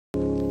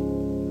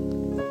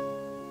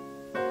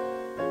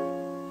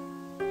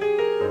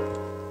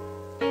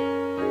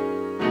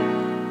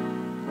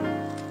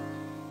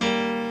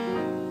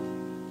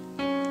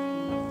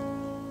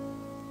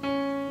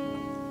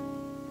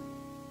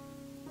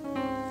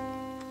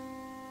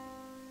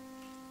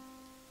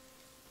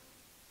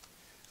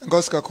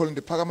Nkosi kakhulu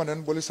ndiphakama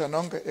nonibulisa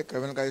nonke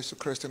egameni kaYesu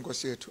Kristu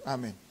Nkosi yethu.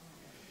 Amen.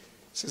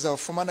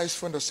 Sizawufumana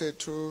isifundo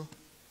sethu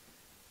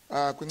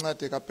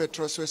kwincwadi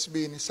kaPetros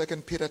wesibini,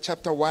 2 Peter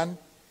chapter 1.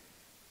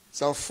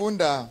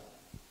 Sawufunda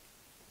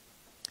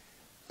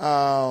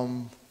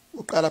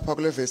uqala pha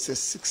kule verse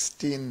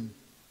 16.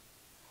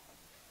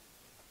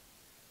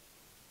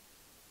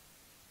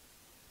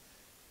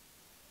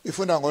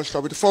 Ifunda ngolu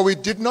hlobo, for we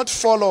did not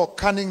follow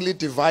cunningly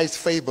devised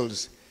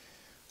fables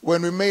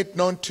when we made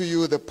known to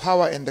you the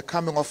power and the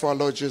coming of our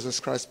Lord Jesus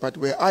Christ, but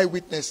were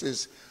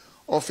eyewitnesses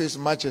of his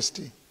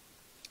majesty.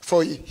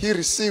 For he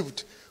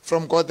received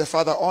from God the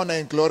Father honor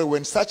and glory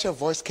when such a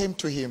voice came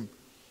to him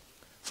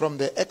from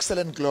the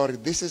excellent glory,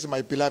 this is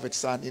my beloved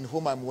Son, in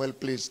whom I am well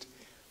pleased.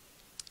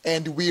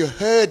 And we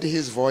heard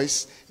his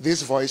voice,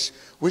 this voice,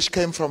 which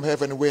came from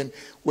heaven when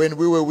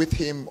we were with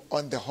him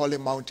on the holy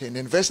mountain.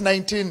 In verse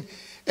 19,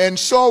 and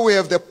so we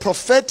have the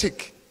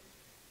prophetic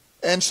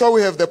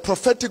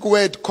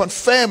word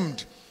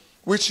confirmed,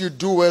 which you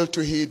do well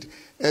to heed,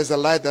 as a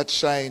light that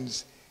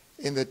shines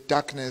in the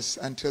darkness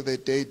until the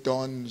day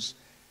dawns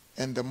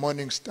and the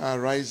morning star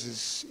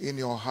rises in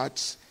your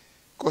hearts.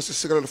 Amen.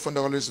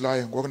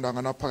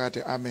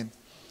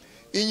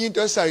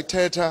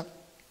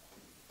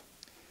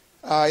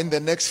 In the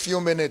next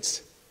few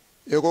minutes,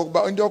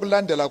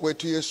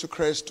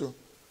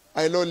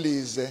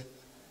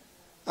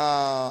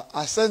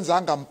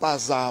 asenzanga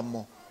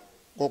mpazamo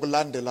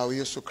ngokulandela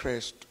uYesu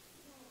Kristu.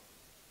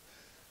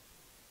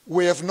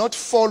 We have not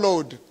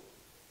followed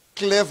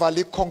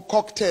cleverly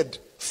concocted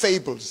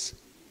fables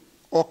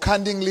or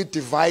cunningly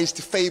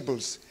devised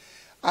fables.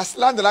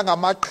 Asilandelanga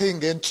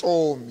amaqhinga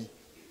entsomi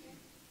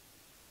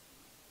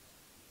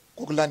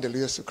ngokulandela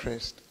uYesu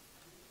Kristu.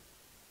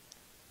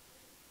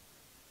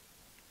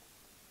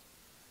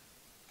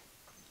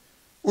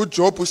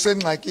 uJob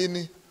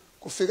usengxakini,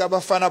 kufika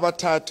abafana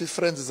abathathu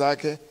friends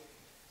zakhe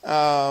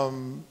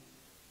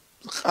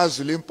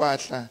khazula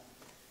impahla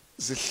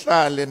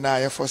zihlale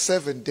naye for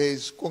 7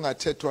 days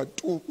kungathethwa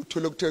tu,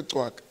 uthule kuthe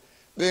cwaka,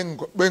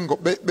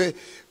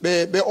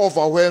 be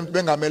overwhelmed,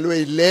 bengamelwe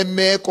yile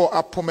meko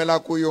aphumela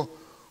kuyo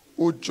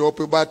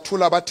uJob,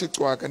 bathula bathi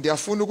cwaka.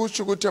 Ndiyafuna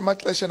ukutsho ukuthi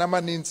amaxesha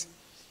amaninzi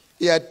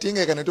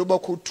iyadingeka nento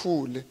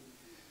bakhuthule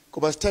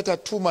ngoba sithetha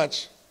too much,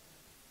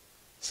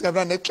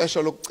 singabana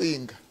nexesha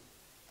lokucinga.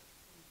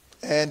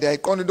 And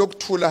ayiqonda into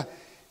yokuthula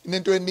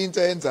inento eninzi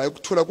eyenzayo,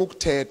 ukuthula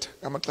kukuthetha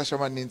ngamaxesha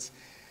amaninzi.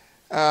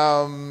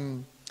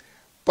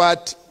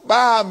 But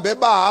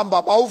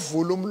bahamba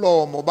bawuvula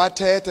umlomo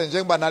bathetha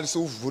njengoba nathi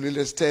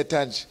siwuvulile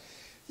sithetha nje.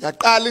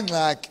 Yaqala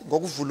ingxaki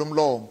ngokuvula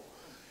umlomo.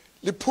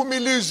 Liphuma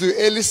ilizwi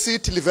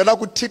elisithi livela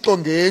kuThixo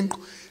ngenqu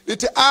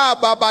lithi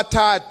aba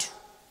bathathu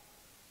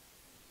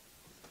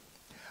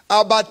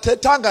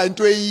abathethanga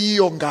into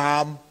eyiyo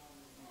ngam,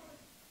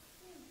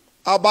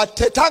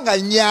 abathethanga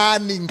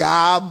nyani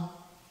ngam,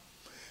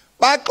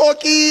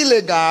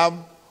 baxokile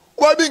ngam.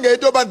 Kuba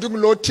bingento abantu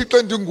ngulo Thixo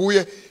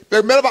endinguye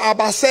bekumele ba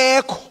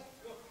abasekho.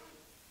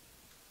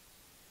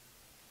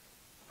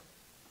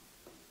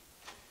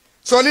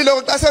 So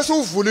lilo xa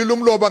sesuvulile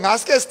umlomo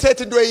ngaske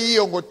sithethe into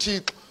eyiyo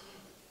ngoThixo,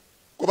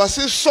 ngoba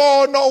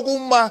sisono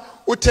ukuma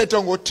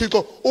uthethe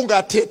ngoThixo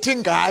ungathethi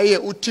ngaye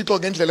uThixo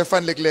ngendlela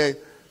efanelekileyo.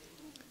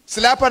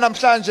 Silapha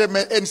namhlanje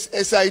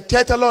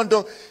esayithetha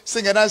lonto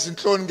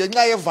singenazinhloni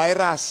ngenxa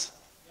yevirus.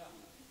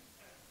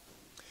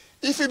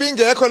 If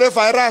ibingekho le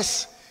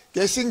virus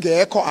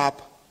ngesingekho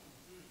apha.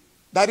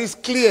 That is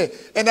clear.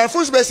 And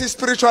futhi bese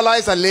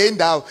spiritualize le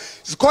ndawo.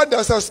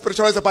 Sikhonda self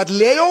spiritualize, but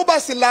leyo uba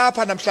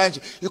silapha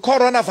namhlanje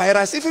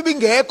i-coronavirus if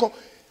ibingekho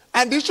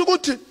andisho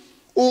ukuthi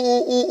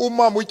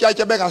umama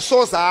uTyatya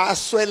bengasoza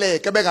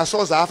asweleke,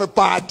 bengasoza afe,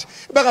 but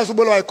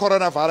bengazubulawa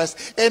i-coronavirus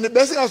and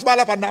bese ngasiba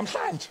lapha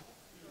namhlanje.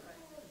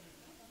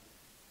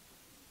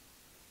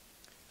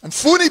 And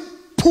fully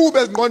phube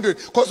ezingqondweni,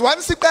 because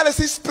once siqale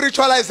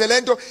si-spiritualize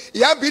lento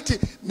ihamba ithi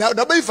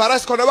noba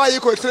ivirus khona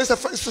bayikho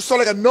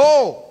sisoleka.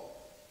 No,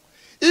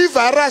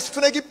 ivirus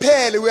funeka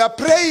iphele. We are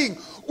praying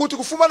ukuthi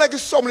kufumaneke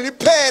isomo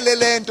liphele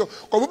lento,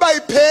 ngoba uba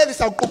iphele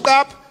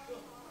sawuquqapha.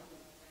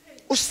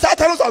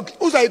 Usathane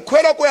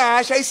uzayikhwela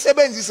kwehasha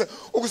isebenzise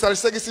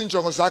ukuzalisekisa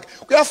injongo zakhe.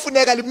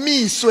 Kuyafuneka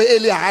limiswe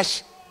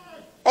elihasha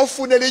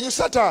awufune linye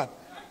usathane,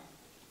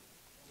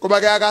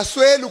 ngoba ke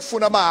akasweli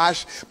ukufuna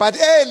amahasha, but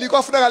eli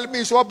kwafuneka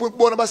limiswe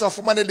wabona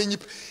basafumane linye.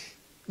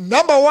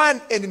 Number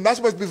one, and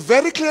that must be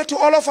very clear to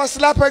all of us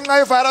lapha ngenxa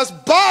yevirus,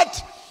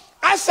 but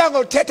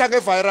asangothetha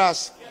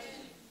ngevirus.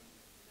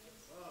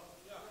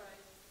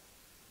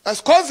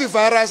 Asikhonza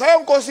ivirus,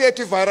 ayonkosi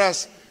yethu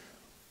ivirus.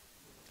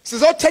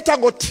 Sizothetha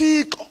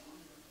ngoThixo.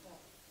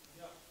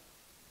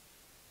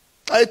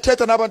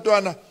 Ayithetha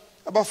nabantwana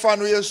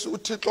abafana uYesu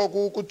uThixo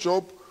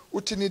kuJob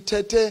uthi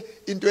nithethe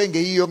into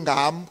engeyiyo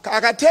ngam.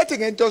 Akathethi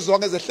ngento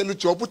zonke ezehlela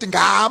uJob, uthi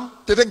ngam,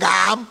 thethe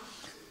ngam.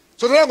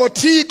 So thetha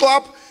ngoThixo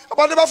apha.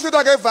 Abantu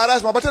bafunda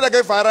ngevirus, mabathetha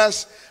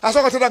ngevirus.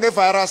 Asongathetha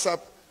ngevirus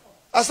apha.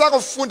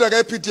 Asakufunda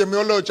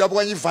ngeepidemiology apha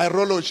kanye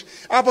ivirology.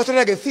 Apha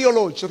thetha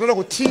ngetheology, thetha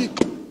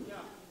ngoThixo.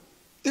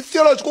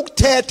 Itheology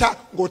kukuthetha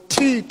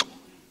ngoThixo.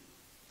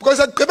 Because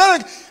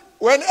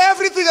when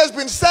everything has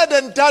been said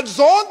and done,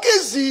 zonke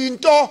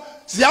izinto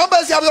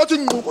zihamba ziyabe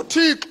ngqu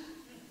kuThixo.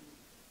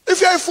 If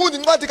uyayifunda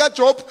incwadi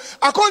kaJob,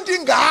 akho nto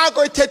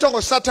ingako ethethwa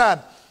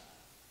ngoSathane.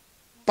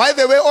 By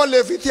the way, all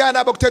Levitian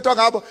abakuthethwa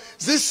ngabo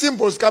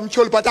zii-symbols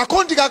kamtyholi, but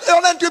akho nto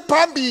eyona nto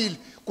iphambili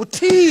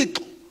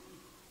kuThixo.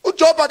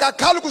 uJob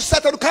akakhala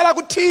kuSathane, ukhala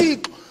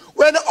kuThixo.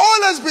 When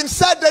all has been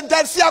said and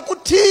done, siya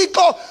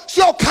kuThixo,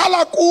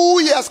 siyokhala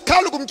kuye,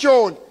 asikhali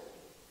kumtyholi.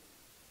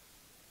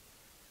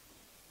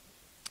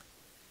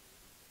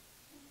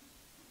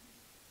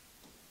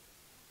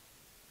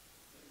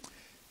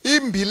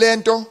 Imbi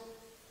lento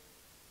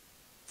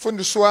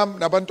mfundisi wami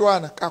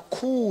nabantwana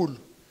kakhulu,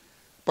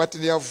 but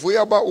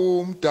ndiyavuya uba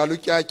umdala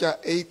uTyatya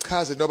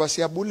eyichaze into yoba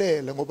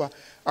siyabulela, ngoba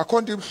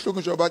akho nto ibuhlungu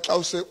njengoba xa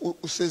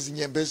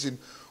usezinyembezini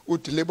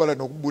udilibala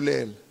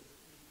nokubulela,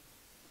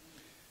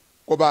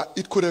 ngoba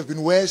it could have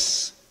been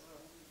worse.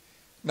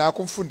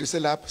 Nakho umfundise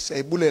lapha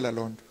siyayibulela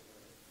loo nto.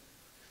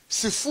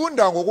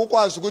 Sifunda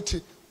ngokukwazi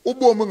ukuthi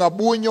ubomi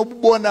ngabunye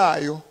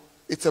obubonayo,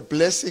 it's a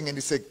blessing and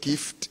it's a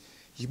gift.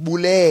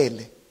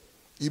 Yibulele.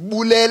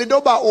 Ibulele into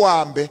yoba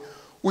uhambe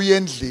uye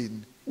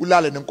endlini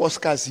ulale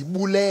nenkosikazi,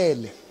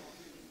 yibulele.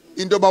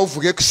 Into yoba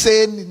uvuke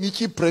ekuseni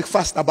nitye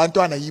ibreakfast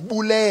nabantwana,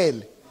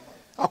 yibulele.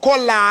 Akho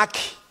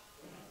lucky.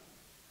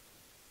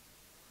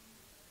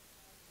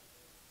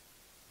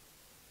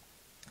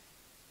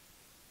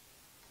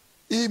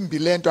 Imbi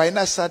lento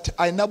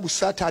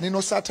ayinabusathane,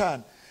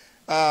 inoSathane.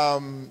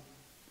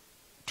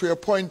 To a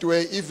point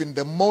where even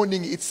the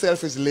mourning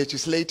itself is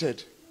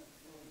legislated.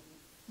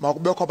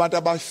 Makubekho abantu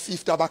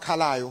aba-50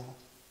 abakhalayo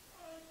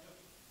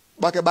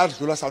bake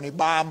badlula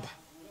sawunibamba.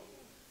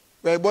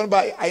 Uyayibona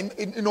uba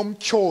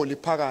inomtyholi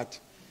phakathi.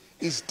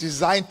 Is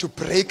designed to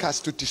break us,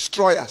 to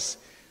destroy us.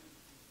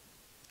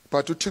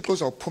 But uThixo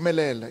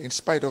uzawuphumelela in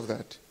spite of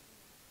that.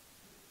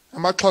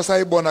 AmaXhosa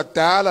ayibona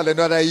kudala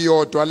lento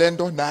ayiyodwa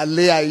lento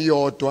nale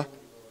ayiyodwa.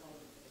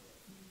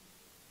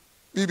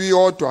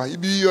 Ibiyodwa,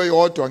 ibiyo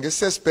yodwa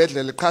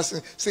ngesesibhedlele qha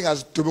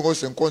singazidubi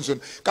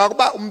ngozenkonzweni.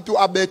 Kakuba umuntu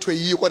abethwe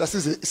yiyo kodwa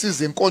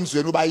size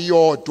enkonzweni uba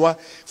iyodwa,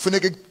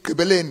 funeka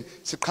ekugqibeleni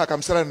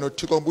siqhagamselana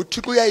noThixo ngoba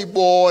uThixo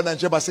uyayibona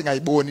njengoba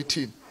singayiboni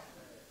thina.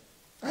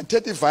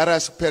 Andithethi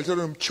ivirus kuphela, thina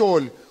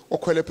nomtyholi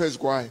okhwele phezu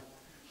kwayo.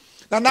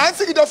 Now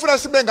nansi into ofuna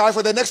sibe ngayo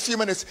for the next few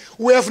minutes.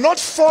 We have not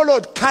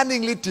followed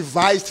cunningly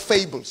devised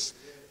fables.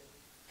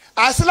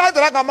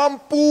 Asilandelanga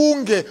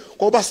amampunge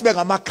ngoba sibe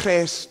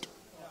ngamaKrestu.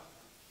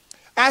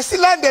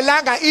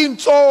 Asilandelanga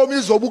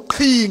iintsomi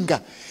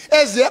zobuqhinga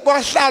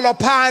eziyahlalwa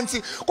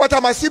phansi,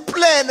 kodwa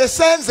masiplane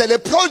senze le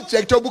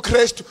project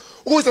yobuKrestu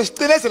ukuze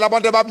sicinezele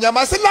abantu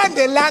abamnyama.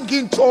 Asilandelanga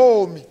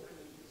iintsomi.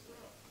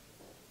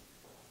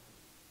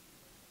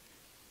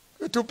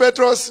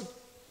 uPetros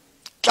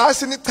xa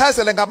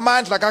sinichazele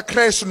ngamandla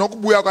kaKrestu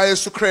nokubuya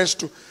kwaYesu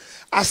Kristu,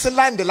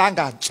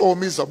 asilandelanga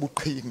ntsomi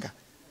zobuqhinga.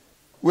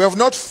 We have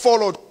not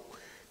followed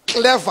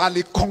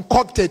cleverly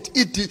concocted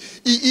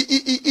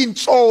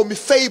intsomi,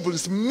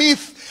 fables,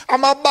 myth,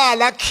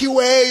 amabala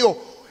akhiweyo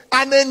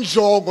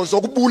anenjongo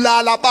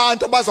zokubulala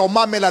abantu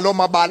abazawumamela loo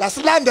mabala.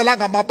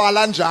 Asilandelanga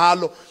amabala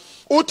njalo.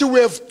 Uthi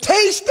we have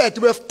tasted,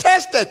 we have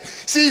tested,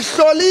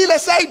 siyihlolile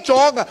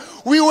sayijonga,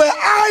 we were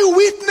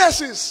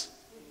eyewitnesses.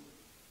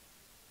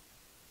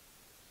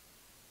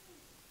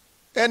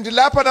 And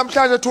lapha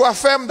namhlanje to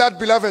affirm that,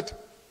 beloved,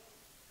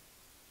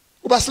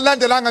 uba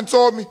silandelanga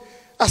ntsomi,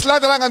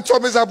 asilandelanga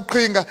ntsomi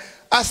zabuqhinga,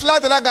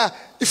 asilandelanga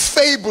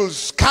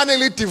fables,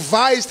 cunningly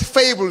devised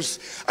fables,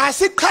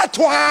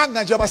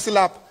 asiqhathwanga nje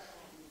abasilapha.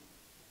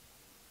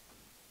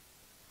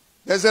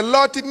 There's a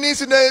lot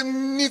needs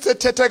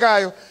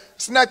ethethekayo.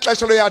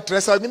 Sinaxesha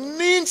loyadressa,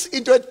 inintsi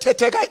into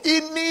ethethekayo,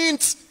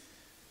 inintsi.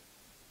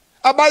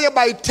 Abanye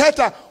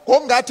bayithetha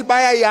ngokungathi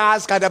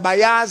bayayazi kanti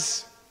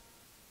abayazi.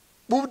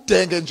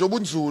 Budenge nje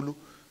obunzulu,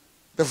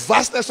 the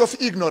vastness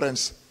of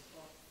ignorance.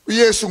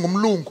 uYesu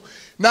ngumlungu.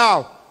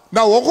 Now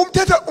wonke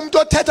umuntu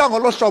othetha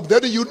ngolo hlobo,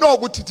 then you know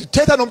ukuthi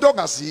dithetha nomuntu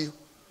ongaziyo.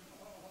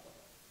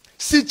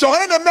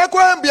 Sijongene nemeko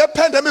embi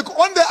ye-pandemic.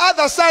 On the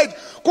other side,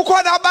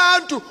 kukhona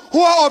abantu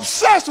who are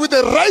obsessed with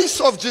the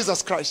race of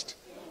Jesus Christ.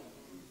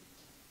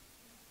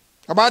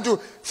 Abantu,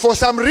 for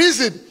some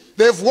reason,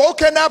 they've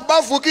woken up,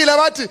 bavukile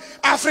bathi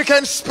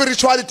African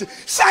spirituality.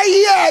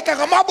 Sayiyeka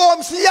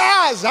ngamabomu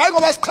siyazi, hayi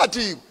ngoba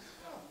siqhathiwe.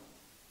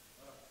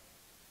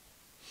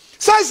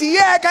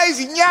 Saziyeka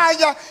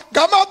izinyanya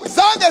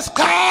zange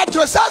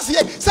siqhathwe,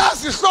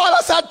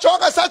 sazihlola,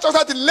 sajonga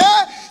sathi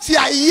le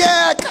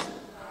siyayeka.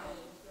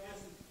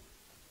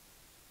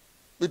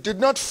 We did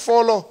not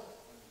follow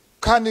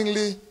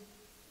cunningly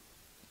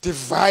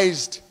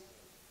devised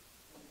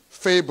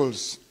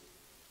fables.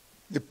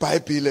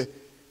 IBhayibhile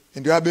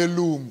into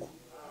yabelungu.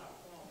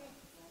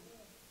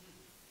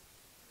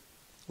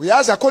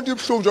 Uyazi akho nto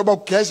ibuhlungu njengoba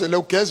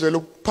ugezele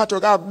uphathwe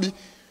kakubi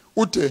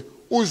ude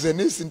uze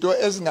nezinto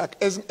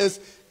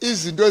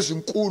izinto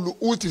ezinkulu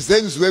uthi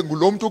zenziwe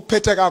ngulo muntu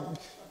ukuphethe kakubi.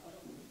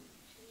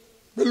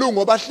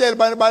 Belungu abahleli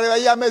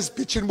bayama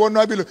ezibhitshini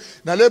bonwabile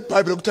nale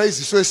Bible kuthiwa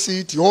iziswe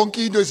sithi,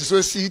 yonke into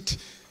iziswe sithi.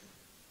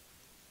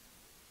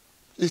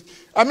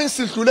 I mean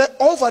sidlule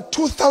over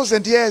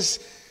 2000 years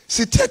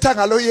sithetha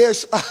ngalo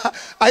Yesu.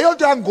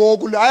 Ayonto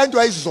yangoku, ayonto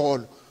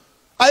ayizolo.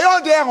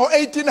 Ayonto yango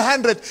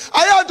 1800,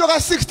 ayonto ka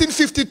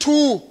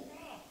 1652.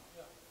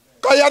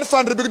 Kayan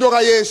fan ribikdo ka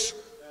Yesu.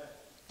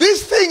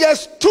 This thing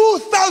has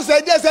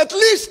 2000 years at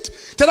least.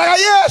 Tena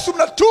Yesu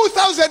mna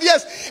 2000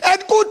 years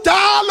and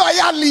kudalo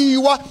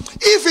ayaliwa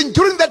even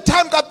during the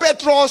time ka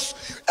Petros.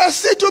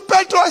 Esithi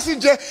Petros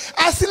nje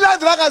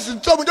asilandela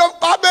ngazintsomo nto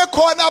babe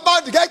khona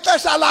abantu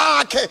ngexesha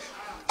lakhe.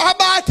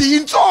 Abathi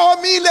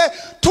intsomile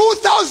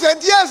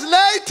 2000 years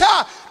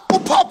later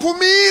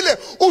uphaphumile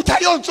uthi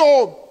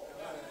ayontsoma.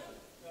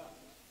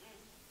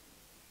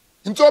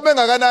 Intsomo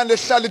engakanani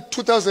lehlala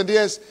 2000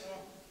 years.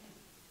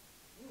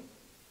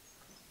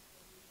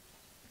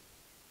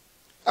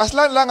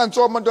 Asilandelanga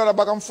ntsomo ntwana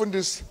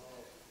bakamfundisi.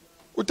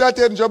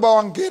 Uthathe njengoba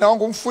wangena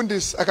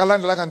wangumfundisi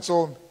akalandelanga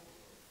ntsomo.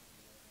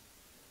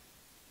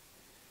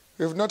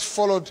 We have not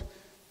followed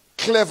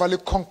cleverly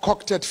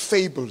concocted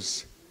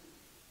fables.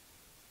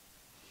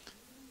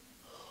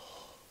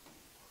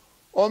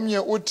 Omnye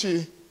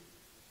uthi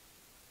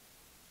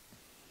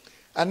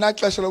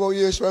anaxesha loba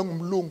uYesu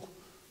wayengumlungu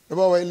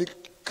noba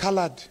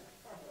wayeli-colored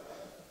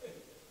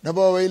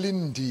noba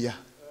wayeli-India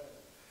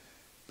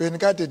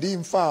benikade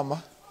ndiyimfama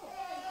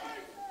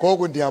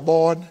ngoku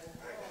ndiyabona.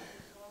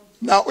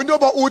 Now into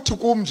yoba uthi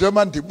kum nje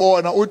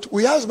mandibona uthi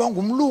uyazi uba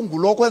ngumlungu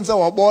lo kwenze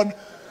wabona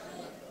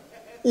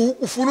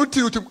ufuna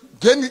uthi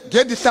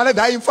ngendihlale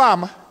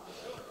ndayimfama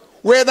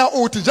wena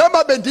uthi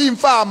njengoba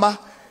bendiyimfama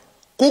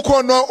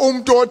kukhona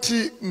umuntu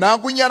othi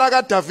nakunyana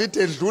kaDavid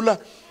edlula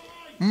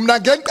mna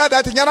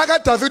ngenqandathi nyana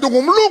kaDavid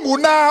ngumlungu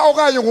na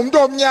okanye ngumuntu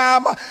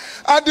omnyama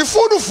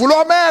andifuni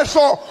uvula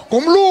amehlo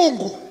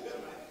ngumlungu.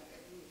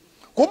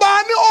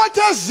 Kubani othi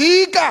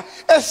ezika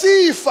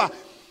esifa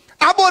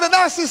abone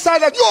nasi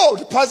isandla yo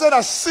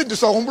ndiphazela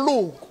sisindiswa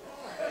ngumlungu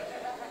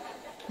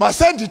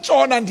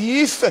masenditshona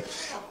ndife.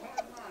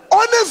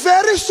 On a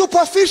very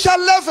superficial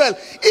level,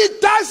 it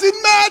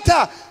doesn't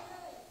matter.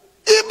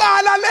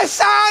 Ibala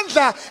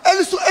lesandla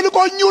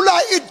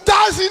elikonyula, it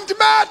doesn't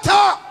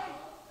matter.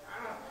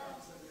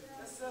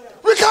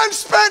 We can't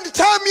spend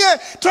time here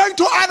trying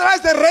to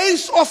analyze the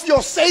race of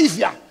your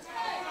Savior.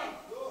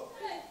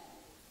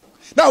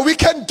 Now we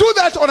can do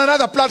that on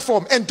another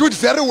platform and do it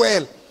very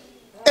well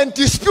and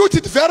dispute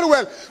it very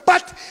well.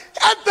 But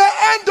at the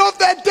end of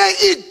the day,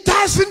 it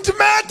doesn't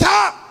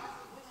matter.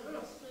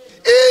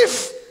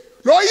 If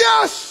lo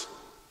yes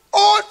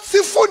o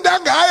sifunda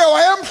ngaye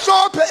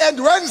wayemhlophe and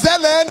wenze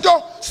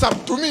lento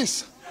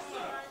samdumisa.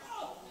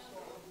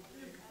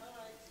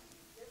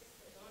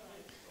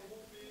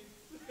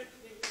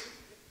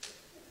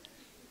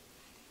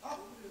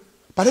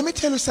 But let me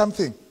tell you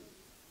something.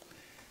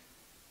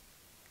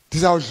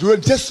 These are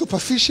just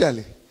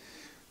superficially.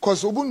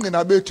 Because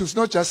ubungqina bethu is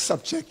not just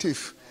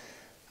subjective.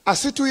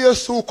 Asithi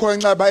uYesu ukho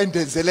enxaba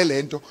endenzele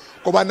lento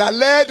ngoba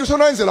nalento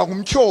usonoyenzela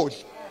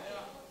ngumtyholi.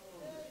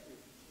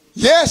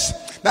 Yes,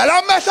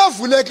 nalamehlo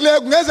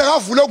avulekileyo kungeze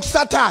kavule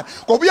kuSathane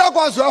ngoba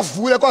uyakwazi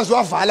uyavule kwazi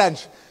uyavala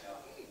nje.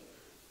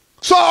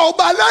 So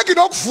awubaleki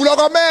nokuvula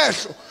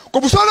kwamehlo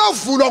ngoba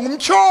usonovulwa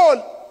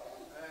ngumtyholi.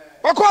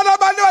 Bakhona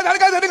abantu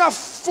abadala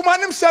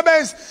ndingafumani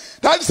umsebenzi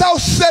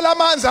ndalisawusela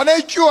amanzi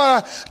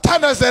anetyuwa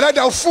thandazela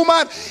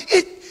ndawufumana.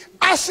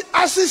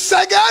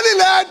 Asisekeli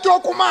lento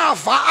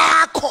kumava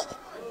akho.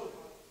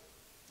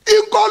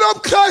 Inkolo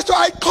yobuKristu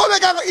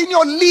ayiqhubekanga in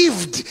your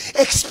lived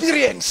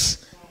experience.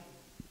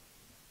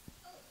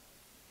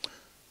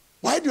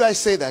 Why do I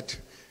say that?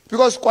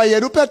 Because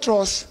kwayena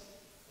uPetros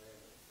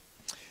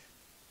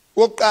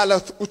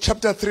wokuqala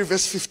chapter 3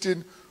 verse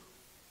 15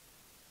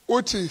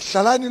 uthi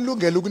hlalani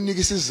ilungelo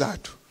ukunika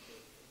isizathu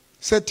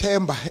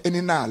sethemba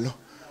eninalo.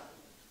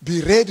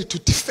 Be ready to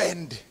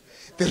defend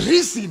the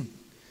reason.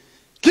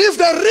 Give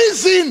the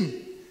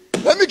reason.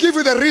 Let me give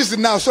you the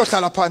reason now. So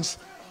hlala phansi.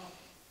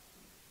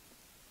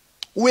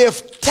 We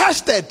have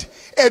tested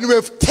and we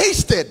have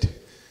tasted.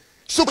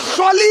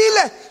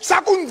 Sukuhlolile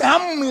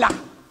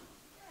sakundamla.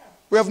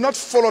 We have not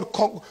followed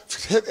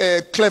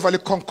cleverly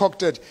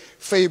concocted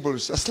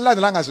fables.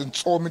 Asilandelanga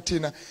zintsomi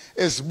thina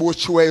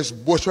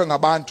ezibotshiwe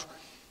ngabantu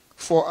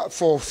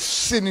for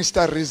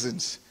sinister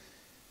reasons.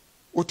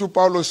 Uthi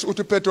Paulus,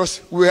 uthi Petros,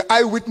 we are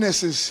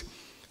eyewitnesses.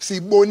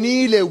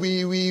 Sibonile,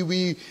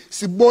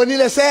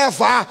 sibonile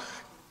seva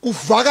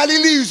kuvakala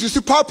ilizwi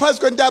sipha phansi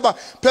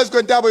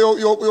kwentaba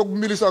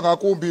yokumilisa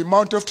ngakumbi,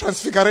 Mount of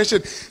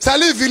Transfiguration.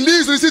 Saliva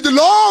ilizwi lisithi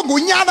lo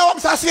ngunyana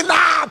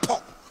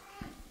wamsasilapho.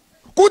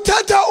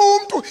 Kuthatha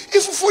umuntu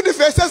ifufunda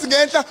iverse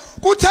ezingenhla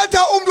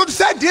kuthatha umuntu uthi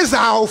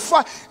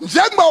sendizawufa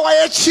njengoba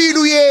wayetshila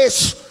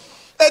uYesu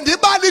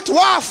andibali ithi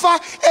wafa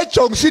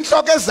ejongisa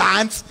inhloko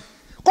ezantsi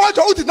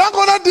kodwa uthi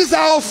nangona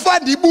ndizawufa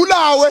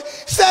ndibulawe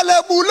sele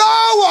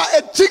bulawa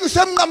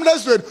ejingisa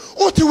emnqamlezweni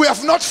uthi we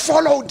have not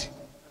followed.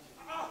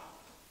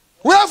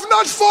 We have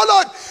not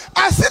followed.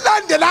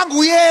 Asilandelanga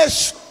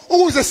uYesu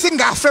ukuze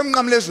singafe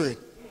emnqamlezweni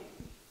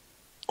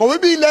ngoba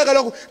ibileke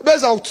lokho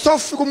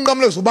bezawusofika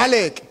umnqamlezo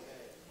ubaleke.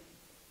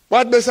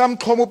 Wathi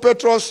besamxhoma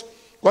uPetros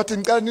wathi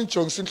ngicela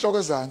nijongise inhloko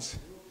ezantsi.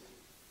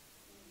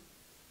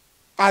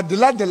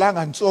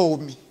 Adilandelanga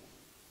ntsomi.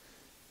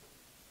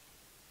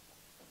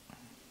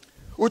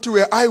 Uthi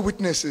we are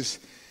eyewitnesses.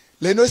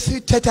 Leno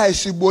sithetha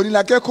isibonile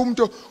akekho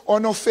umuntu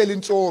onofela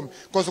intsomi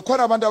because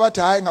khona abantu abathi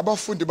hayi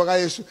ngabafundi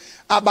bakaYesu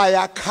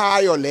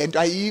abayakhayo lento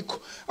ayikho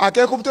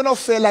akekho umuntu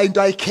onofela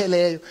into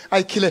ayikhileyo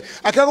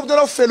akekho umuntu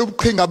onofela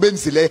ubuqhinga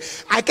benzileyo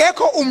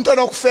akekho umuntu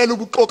onokufela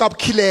ubuxoka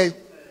abukhileyo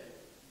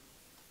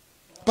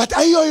but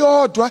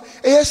ayoyodwa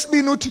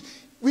eyesibini uthi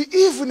we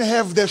even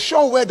have the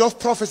sure word of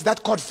prophecy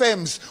that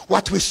confirms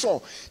what we saw.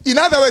 In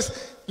other words,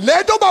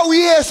 lento ba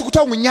uYesu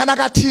kuthiwa ngunyana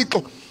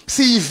kaThixo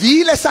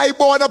siyivile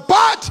sayibona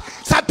but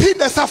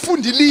saphinde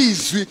safunda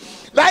ilizwi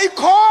la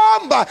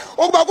ikhomba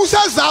ukuba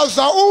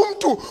kusazawuza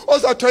umuntu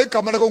ozathiwa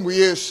igama lakhe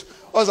nguYesu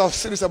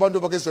ozawusilisa abantu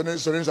bakhe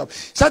ezonweni zabo.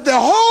 So the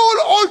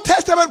whole Old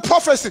Testament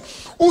prophecy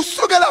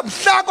usukela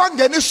mhla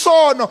kwangena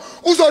isono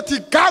uzothi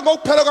ganga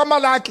ukuphela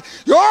kwamalaki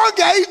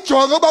yonke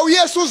ijonge uba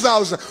uYesu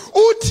uzawuza.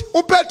 Uthi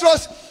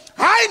uPetros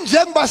hayi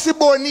njengoba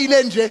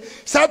sibonile nje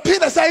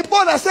saphinda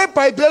sayibona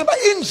seBhayibheli ba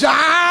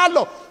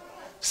injalo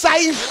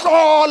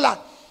sayihlola.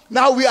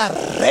 Now we are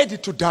ready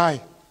to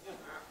die.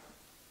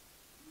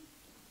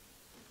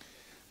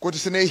 Kodwa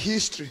sine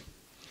history,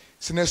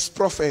 sine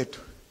prophet,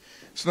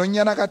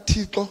 sinonyana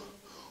kaThixo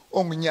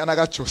ongunyana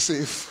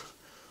kaJoseph.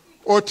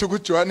 Othi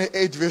kuJohane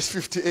 8 verse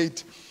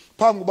 58,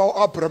 phambi kuba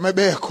uAbraham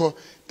ebekho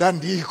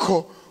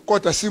ndandikho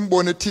kodwa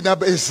simbone thina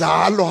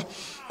bezalwa.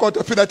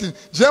 Kodwa phela thina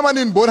njengoba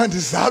ninibona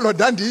ndizalwa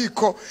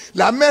ndandikho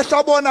la mehlo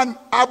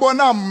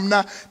abona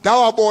mna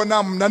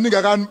ndawabona mna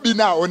ningakabi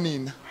nawo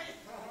nina.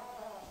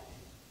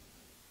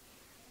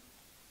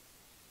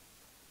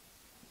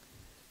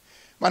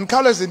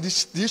 Mankhawuleze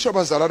ndisho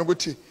bazalwana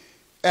ukuthi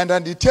and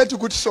andithethe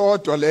ukuthi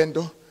sodwa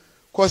lento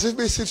because if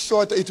we sit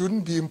sodwa it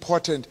wouldn't be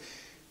important.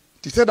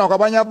 Ndithetha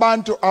kwabanye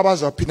abantu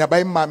abazaphinda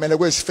bayimamele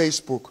kwezi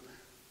Facebook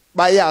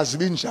bayazi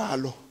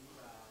binjalo.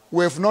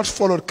 We have not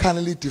followed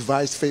cunningly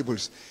devised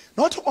fables,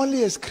 not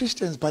only as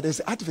Christians but as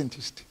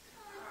Adventists,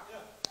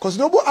 because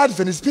nobu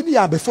Adventists phinde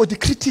yabe for the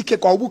critique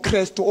kwa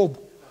ubuKristu obu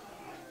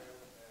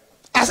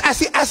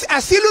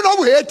asilu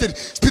nobu hated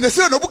siphinde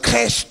silo nobu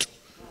Kristu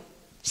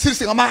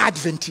sithi ngama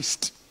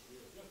Adventist.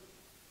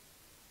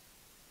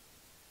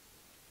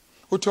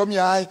 Uthomi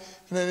hayi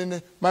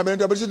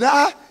mamelo abathi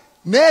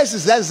nezi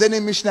zazene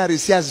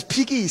missionaries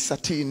siyaziphikisa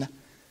thina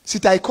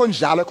sithi ayikho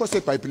njalo akho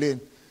seBhayibhelini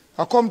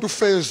akho umuntu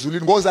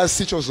ufezulini ngoza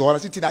sisitsho zona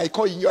sithi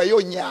ayikho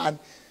ayonyana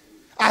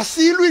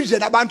asilwi nje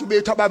nabantu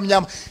bethu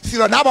abamnyama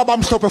silo nabo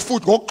abamhlophe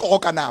futhi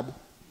ngokuxoka nabo.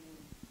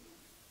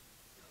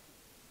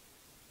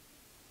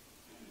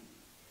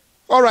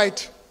 All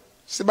right,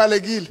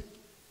 sibalekile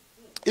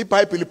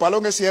iBhayibheli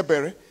ibhalwe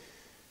ngesiHebhere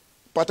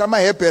but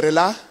amaHebhere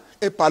la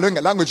ebhalwe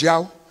ngelanguage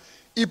yawo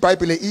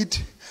iBhayibheli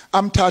ithi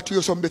amthathu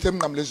yosombethe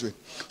emnqamlezweni.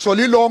 So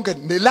lilonke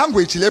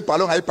nelanguage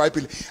lebhalwe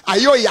ngayiBhayibheli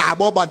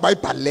ayoyabo abantu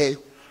bayibhalileyo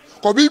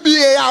ngoba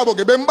ibiye yabo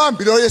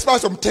ngebembambile Yesu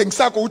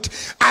bazomthengisa ukuthi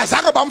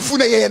azange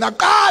bamfune yena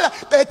qala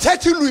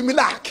bethetha ilwimi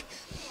lakhe.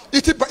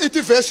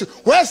 Ithi verse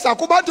wesa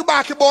kubantu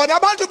bakhe bona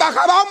abantu bakhe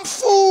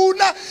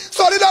abamfuna.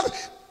 So lilonke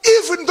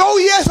even though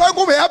Yesu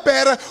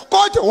wayengumHebhere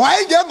kodwa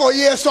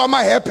wayengengoYesu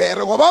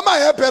amaHebhere ngoba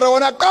amaHebhere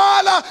wona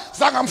qala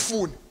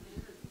zangamfuni.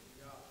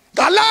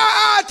 Ngala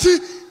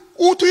athi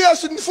uthi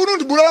uYesu nifuna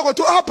undibulala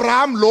kodwa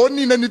uAbraham lo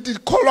nina nithi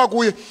kholwa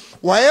kuye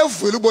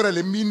wayevela ubona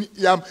le mini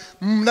yami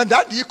mina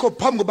ndandikho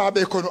phambi kuba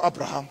abe khona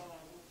uAbraham.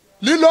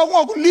 Liloko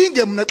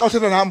akulinge mina xa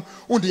uthetha nami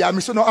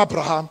undiyamise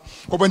noAbraham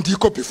ngoba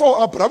ndikho before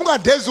uAbraham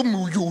ungandenza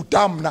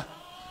umYuda mina.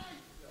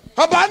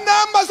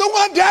 Abanamba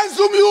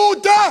songandenza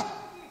umYuda.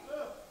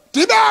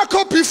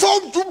 Dibakho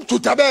before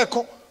umJuda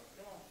bekho.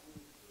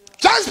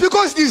 Just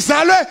because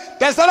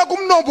ndizalwa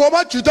kumnombo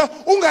wamaJuda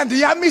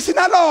ungandiyamisi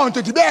nalonto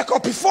ndibekho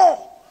before.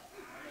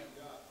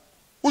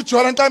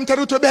 uJohn xa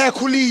mthatha uthi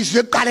bekho ulizwe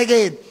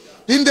ekuqalekeni.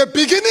 In the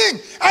beginning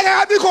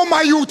akabikho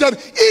maYuda.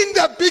 In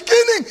the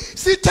beginning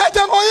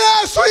sithetha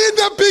ngoYesu in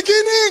the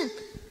beginning.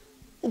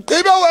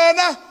 Ugqibe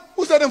wena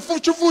uzane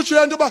mfutshu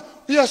lento ba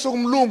uYesu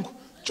kumlungu.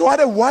 John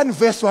 1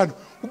 verse 1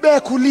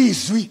 ubekho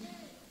ulizwi.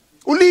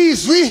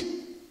 Ulizwi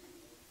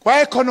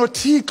wayekhona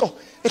uThixo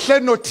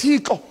ehleli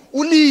noThixo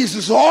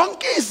ulizwi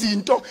zonke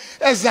izinto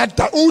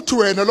ezada uthi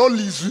wena lo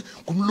lizwi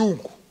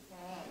ngumlungu.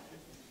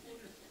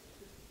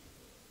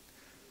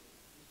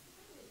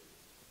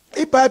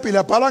 iBhayibheli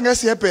yabhalwa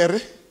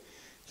ngesiHebhere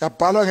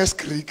yabhalwa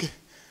ngesiGrike.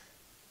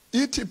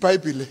 Ithi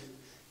iBhayibheli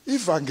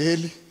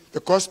ivangeli the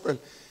gospel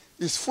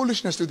is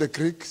foolishness to the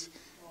Greeks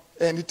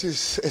and it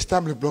is a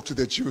stumbling block to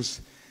the Jews.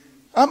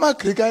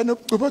 AmaGrike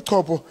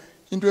ayenobuchopho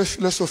into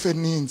yefilosofi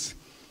eninzi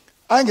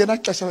angena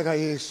xesha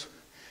likaYesu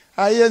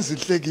ayenza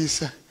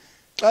inhlekisa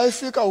xa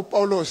efika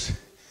uPaulos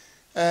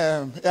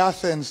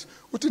eAthens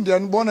uthi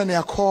ndiyanibona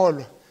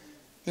niyakholwa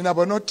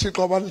ninabo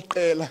noThixo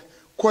abaliqela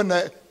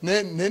khona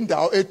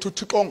nendawo ethi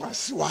uThixo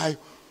ongasiwayo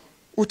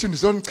uthi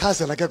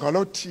ndizonichazela ke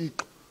ngalo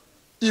Thixo.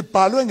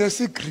 Ibhalwe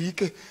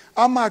ngesiGrike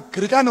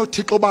amaGrike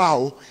anoThixo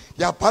bawo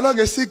yabhalwa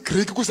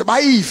ngesiGrike kuze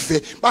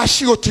bayive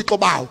bashiyo uThixo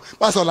bawo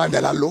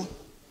bazolandela lo.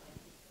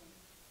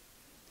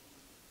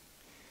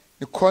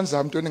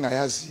 Nikhonza umuntu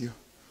ningayaziyo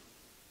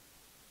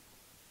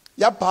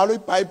Yabhalwa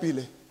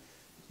iBhayibhile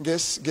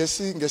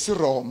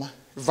ngesi-Roma,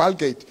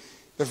 Vulgate.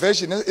 The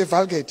version is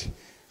Vulgate.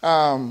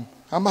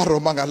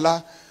 Ama-Roma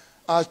ngala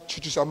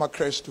achuchisa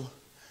amaKristu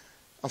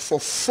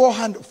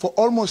for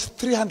almost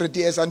 300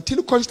 years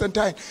until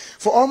Constantine.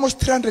 For almost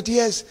 300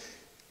 years.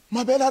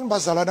 Mabelani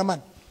bazalwana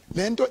man.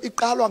 Lento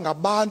iqalwa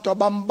ngabantu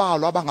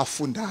abambalwa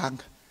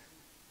abangafundanga.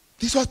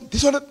 This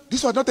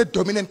was not a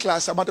dominant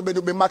class. Abantu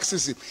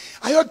be-Marxism.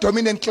 Ayo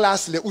dominant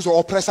class le uzo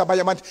oppress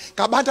abanye abantu.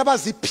 Ngabantu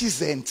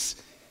abazi-peasants.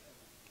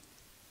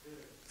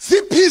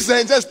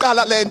 Zi-peasants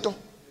esiqala lento.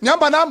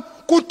 Nihamba nami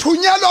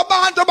kuthunyelwa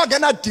abantu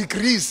abangena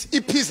degrees,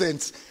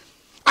 i-peasants.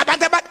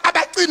 Abantu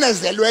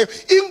abacinezelweyo.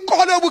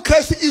 Inkolo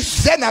yobuKristu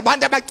ize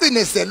nabantu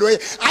abacinezelweyo.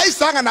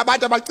 Ayizanga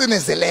nabantu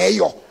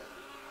abacinezeleyo.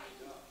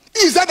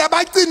 Ize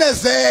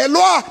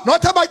nabacinezelwa,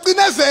 not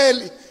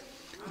abacinezeli.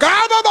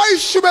 Ngaba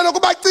bayishubela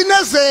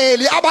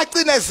kubacinezeli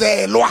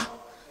abacinezelwa.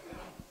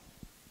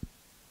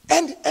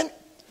 And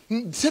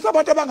sithi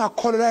abantu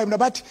abangakholelwayo mina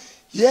bathi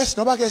yes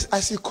noba ke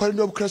asikholwa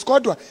into yobuKristu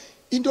kodwa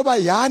into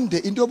bayande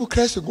into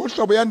yobuKristu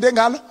ngohlobo yande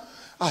ngalo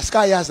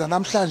asikayazi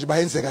namhlanje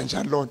bayenze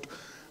kanjani lonto.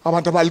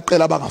 Abantu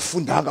abaliqela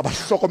abangafundanga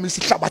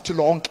abahlokomisa ihlabathi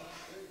lonke.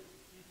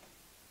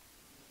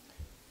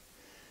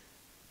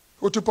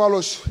 Uthi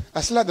Paulos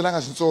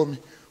asilandelanga zintsomi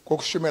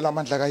ngokushumela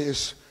amandla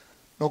kaYesu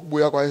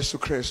nokubuya kwaYesu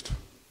Kristu.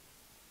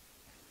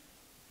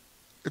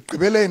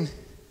 Ekugqibeleni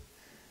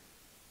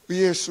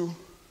uYesu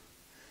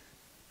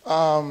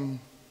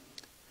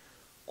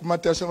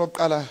kuMateyu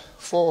lokuqala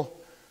 4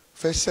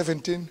 verse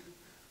 17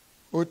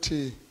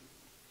 uthi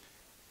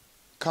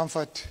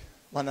comfort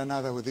one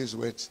another with these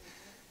words.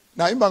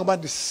 Now imba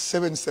ngabantu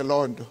sisebenzise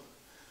lonto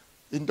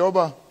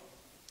intoba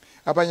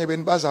abanye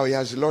beni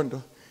bazawuyazi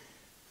lonto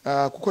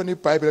kukhona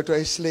iBhayibhile ekuthiwa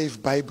iSlave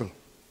Bible.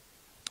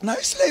 Now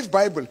iSlave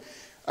Bible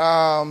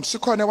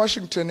sikhona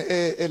eWashington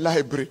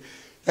library.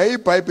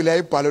 iBhayibhile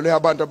yayibhalelwe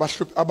abantu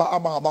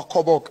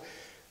abangamakhoboka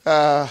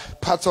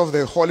parts of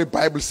the Holy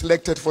Bible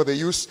selected for the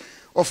use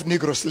of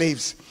Negro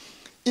slaves.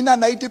 Ina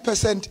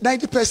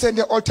 90%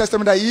 ye-Old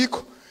Testament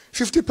ayikho,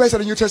 50%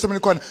 ye-New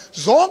Testament ikhona.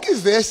 Zonke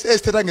ivesi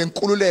ezithetha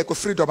ngenkululeko,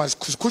 freedom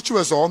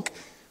azikhutshiwe zonke.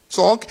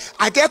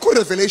 Akekho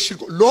revelation.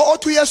 Lo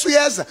othi uYesu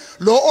yeza,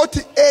 lo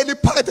othi eli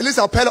phakade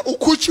lizawuphela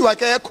ukhutshiwe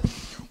akekho.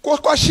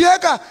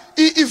 Kwashiyeka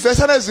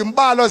ivesi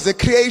ezimbalwa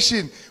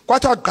ze-creation.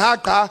 Kwathiwa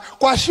gqa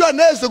kwashiwa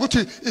neze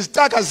ukuthi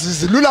izitaka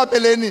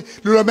zilulameleni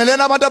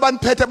abantu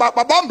abaniphethe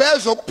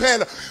babambezo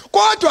kuphela.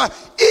 Kodwa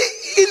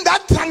in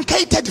that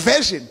truncated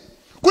version,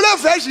 kule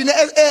version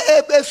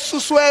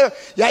esusweyo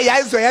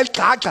yayizwe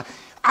yaligqa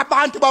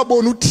abantu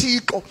babona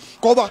uThixo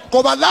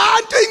ngoba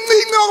lanto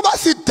incinci ukuba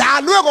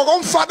sidalwe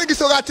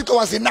ngokomfanekiso kaThixo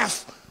was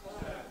enough.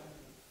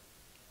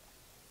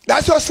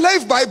 That's your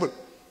slave Bible.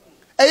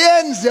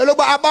 Eyenzelwe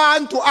ba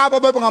abantu aba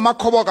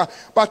bebengamakhoboka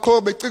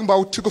baqho becinga ba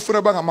uThixo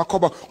ufuna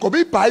bangamakhoboka ngoba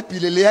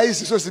iBhayibhile le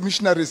yayiziso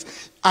ze-missionaries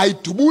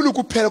ayidubuli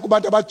kuphela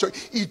kubantu abajoy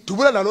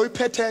idubula nalo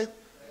iphetheyo.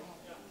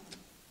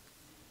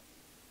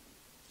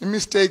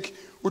 Imistake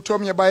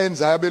uthomnye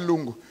bayenzayo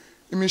abelungu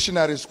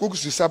i-missionaries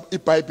kukuzisa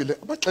iBhayibhile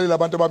abaxelela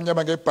abantu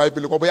abamnyama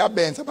ngeBhayibhile ngoba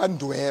yabenza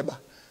bandweba.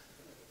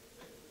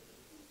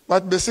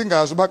 Bathi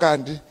besingazi uba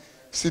kanti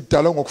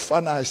sidalwa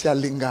ngokufanayo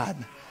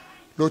siyalingana.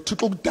 Lo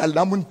Thixo ukudala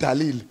nami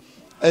undalile.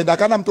 And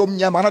akanamntu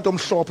omnyama akanamntu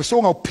omhlophe so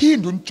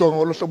ungawuphindi unijonge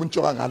ngolo hlobo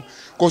unijonga ngalo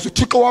because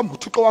uThixo wami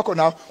uThixo wakho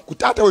nawe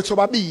ngutata wethu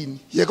babini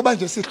yeke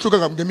manje sihluke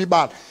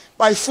ngemibala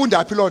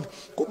bayifunda phi lonto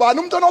kubani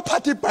umuntu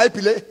onophatha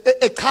iBhayibhile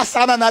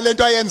echasana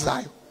nalento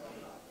ayenzayo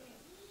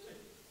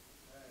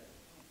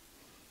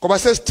ngoba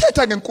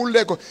sesithetha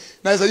ngenkululeko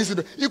nayiza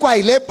izinto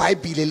ikwayile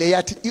iBhayibhile le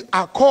yathi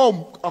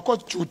akho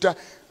Juda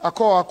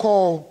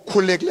akho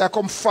khulekile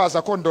akho mfazi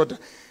akho ndoda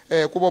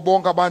kubo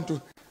bonke abantu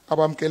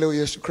abamkele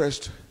uYesu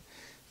Kristu.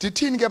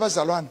 Dithini ke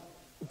bazalwane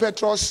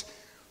uPetros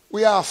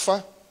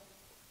uyafa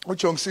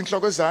uJongisa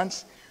inhloko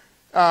ezantsi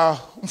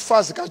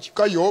umfazi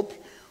kaJob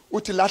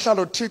uthi lahla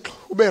lo Thixo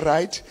ube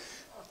right.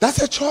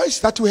 That's a choice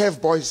that we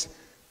have, boys.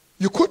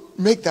 You could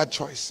make that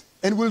choice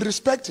and we'll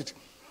respect it.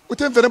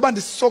 Uthi emveni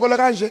bandisokola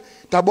kanje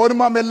ndabona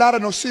umama elara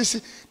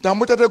nosisi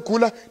ndamutata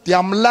egula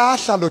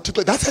ndiyamlahla lo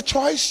Thixo. That's a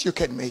choice you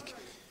can make.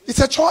 It's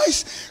a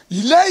choice.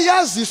 Yile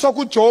yaziswa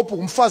kuJob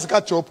umfazi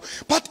kaJob.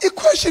 But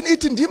i-question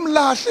ithi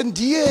ndimlahle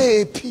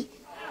ndiyephi?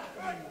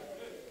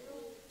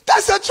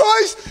 That's a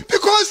choice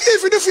because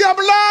even if you have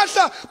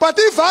lahla but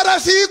the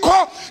virus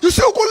you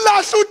see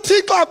ukulahla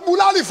uThixo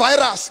akubulala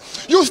ivirus,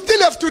 you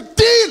still have to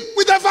deal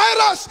with the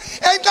virus.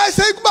 And I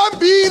say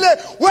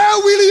kubambile, where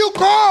will you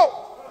go?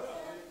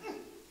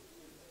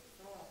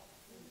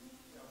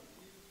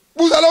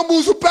 Buza lo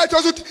mbuzo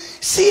uPetros uthi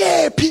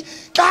siyephi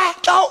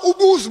xa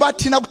ubuza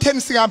bathina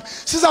ku10 singam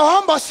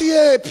sizahamba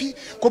siyephi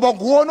ngoba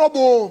nguwona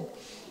obomi.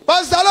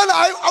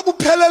 Bazalana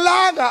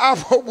abuphelelanga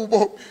apho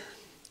ububomi.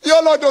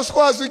 Yolonto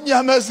sikwazi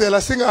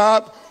ukunyamezela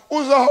singahambi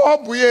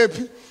uzahamba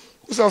uyephi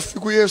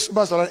uzafika uYesu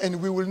bazalwane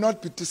and we will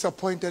not be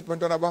disappointed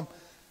bantwana bam.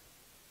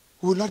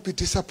 We will not be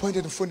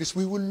disappointed mfundisi.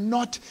 We will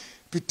not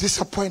be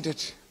disappointed.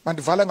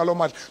 Mandivala ngalo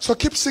mali. So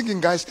keep singing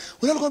guys.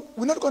 We're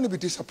not going to be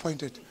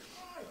disappointed.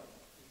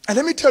 And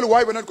let me tell you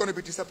why we're not going to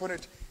be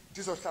disappointed.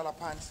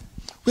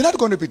 We're not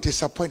going to be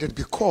disappointed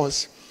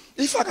because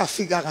if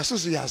akafikanga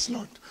sizuyazi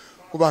lonto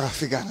kuba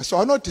akafikanga. So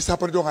I'm not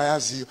disappointed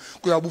ongayaziyo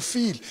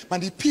kuyabufile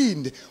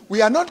mandiphinde.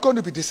 We are not going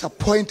to be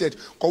disappointed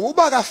ngoba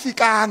uba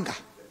akafikanga.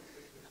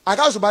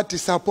 Akazuba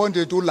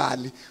disappointed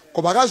ulali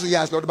ngoba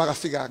akazuyazi lonto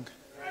bakafikanga.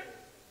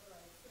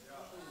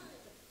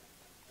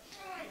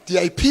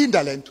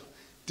 Ndiyayiphinda lento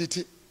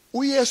ndithi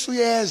uYesu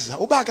yeza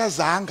uba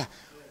akazanga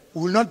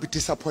will not be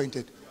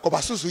disappointed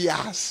ngoba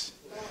sizuyazi.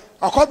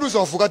 Akho mntu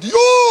uzovuka athi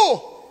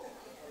yo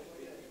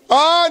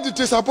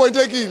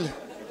ndidisappointekile.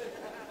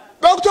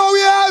 Bekuthiwa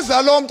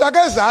uyeza lo muntu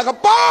akezanga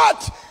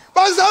but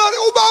bazalwane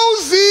uba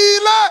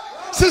uzile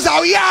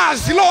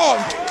sizawuyazi loo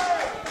nto.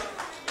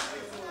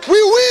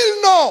 We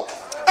will know.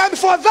 And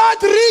for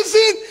that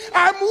reason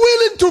I'm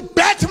willing to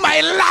bet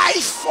my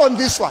life on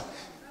this one.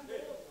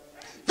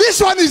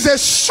 This one is a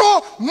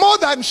sure, more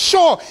than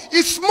sure.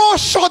 It's more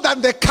sure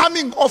than the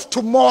coming of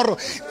tomorrow.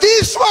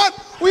 This one,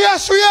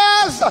 yes,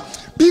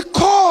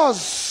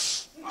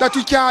 because that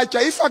we can,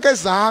 if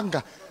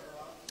akezanga,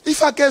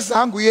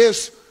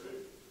 yes,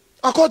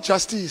 akho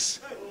justice.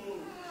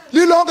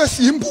 Lilonke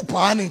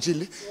siyimbubhane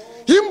nje.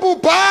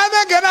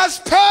 Imbubhane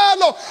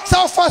ngenasiphelo,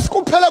 sawufasa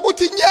kuphela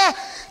kuthi nya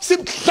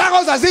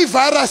simhlakaza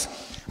zivirus.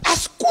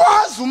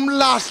 Asikwazi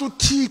umlahla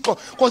uThixo,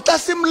 kodwa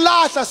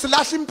simlahla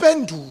silahla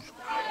impendulo.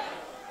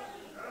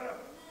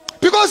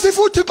 Because if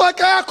uThixo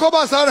akekho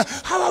bazalwane,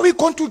 how are we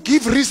going to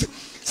give reason?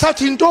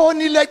 Sathi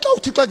intoni le xa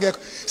uThixo engekho?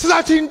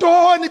 Sizathi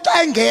intoni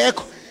xa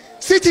engekho?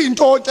 Sithi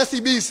intoni xa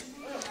sibiza?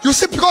 You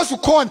see, because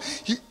ukhona,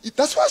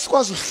 that's why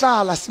sikwazi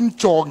uhlala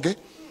simjonge,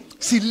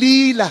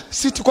 silila,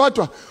 sithi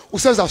kodwa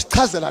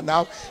usezawusichazela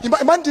nawe.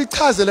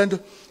 Imandichaze lento,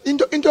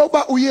 into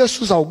yokuba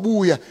uYesu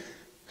uzawubuya.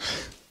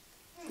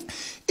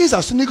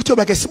 Izawusinika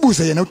ithuba ke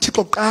sibuze yena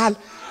uThixo kuqala.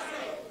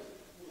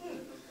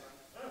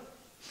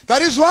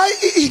 That is why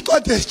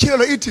incwadi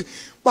yesitshilo ithi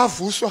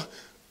bavuswa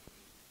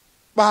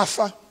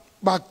bafa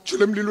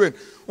bajula emlilweni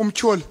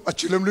umtyholi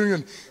bajula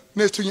emlilweni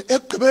nesithunywa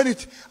ekugqibeleni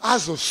ithi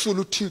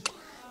azosula uThixo.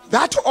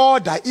 That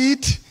order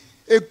ithi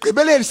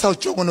ekugqibeleni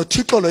sawujonga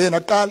noThixo lo yena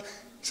qala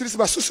sithi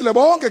sibasusile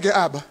bonke ke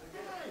aba.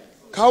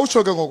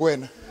 Khawutsho ke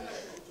ngokwena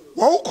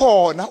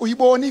wawukhona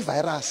uyibona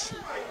ivirus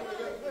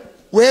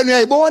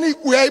wena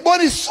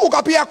uyayibona isuka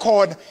apha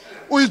iyakhona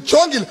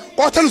uyijongile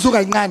kwathela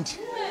uzungayinqandi.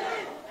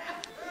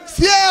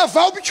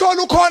 Siyeva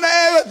umtyholi ukhona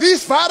ewe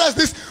this virus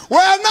this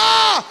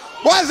wena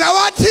waze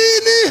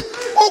wathini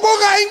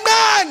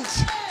ukungayinqandi.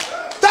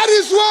 That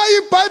is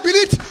why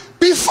iBhayibhile ithi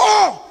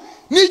before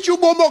nithi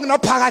ubomi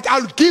okunaphakathi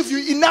I'll give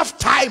you enough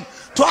time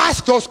to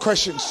ask those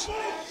questions.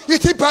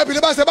 Ithi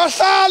iBhayibhile baze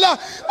bahlala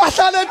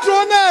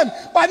entroneni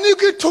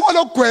banika ithuba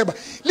lokugweba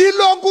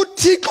lilonke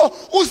uThixo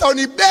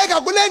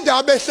uzawunibeka kule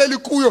ndawo behleli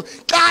kuyo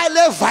xa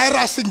le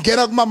virus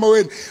ingena kumama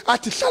wenu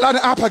athi hlalani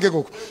apha ke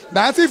ngoku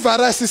nansi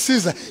ivirus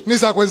isiza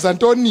niza kwenza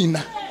ntoni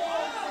nina.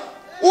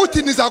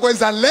 Uthi niza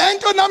kwenza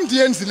lento nam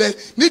ndiyenzile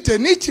nide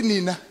nithi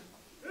nina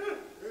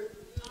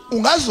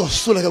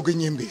ungazosula ke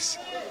kwinyembezi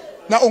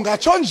na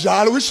ungatsho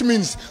njalo, which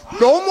means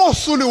lo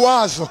mosuli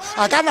wazo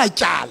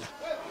akanatyala.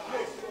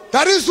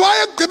 That is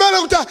why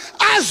ekugqibela ukuthi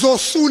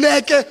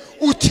azosuleke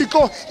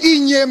uThixo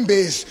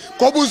inyembezi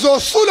ngoba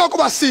uzosula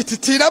kuba sithi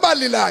thina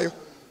abalilayo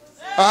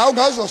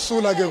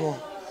ungazosula ke ngoku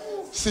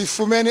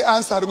sifumene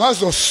answer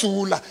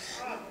ungazosula.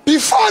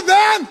 Before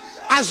then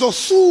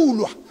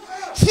azosulwa.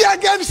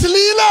 Siyake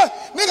silile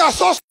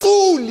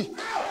ningasosuli.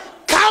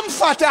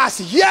 Comfort us,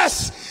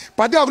 yes,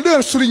 but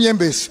akulungisula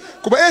inyembezi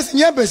kuba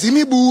esinyembezi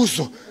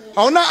imibuzo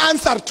awuna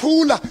answer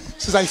thula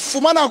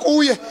sizayifumana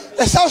kuye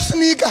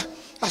esawusinika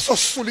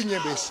asosula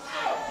inyembezi.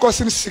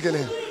 Nkosi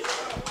nisikelele.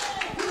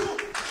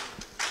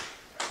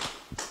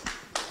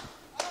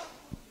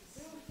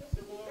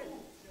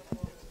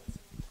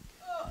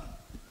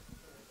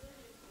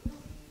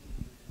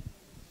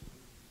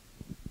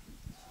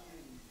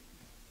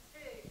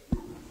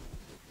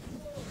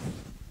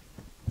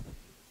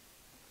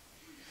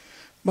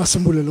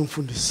 Masambulele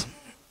umfundisi.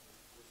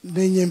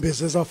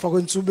 Nenyembezi ezafakwa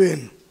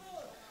entsubeni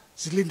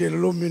zilindele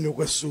lo mini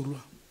okwesulwa.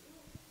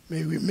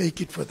 May we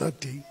make it for that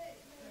day.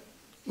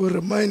 You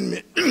remind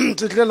me,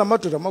 sidlela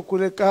amadoda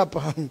amakhulu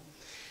eKapa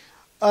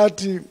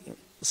athi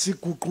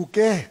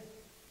siguquke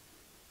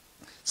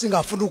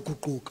singafuna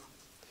uguquka.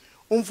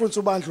 Umfundisi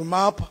uBandla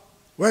mapha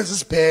wenza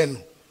isibheno.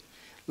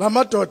 La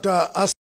madoda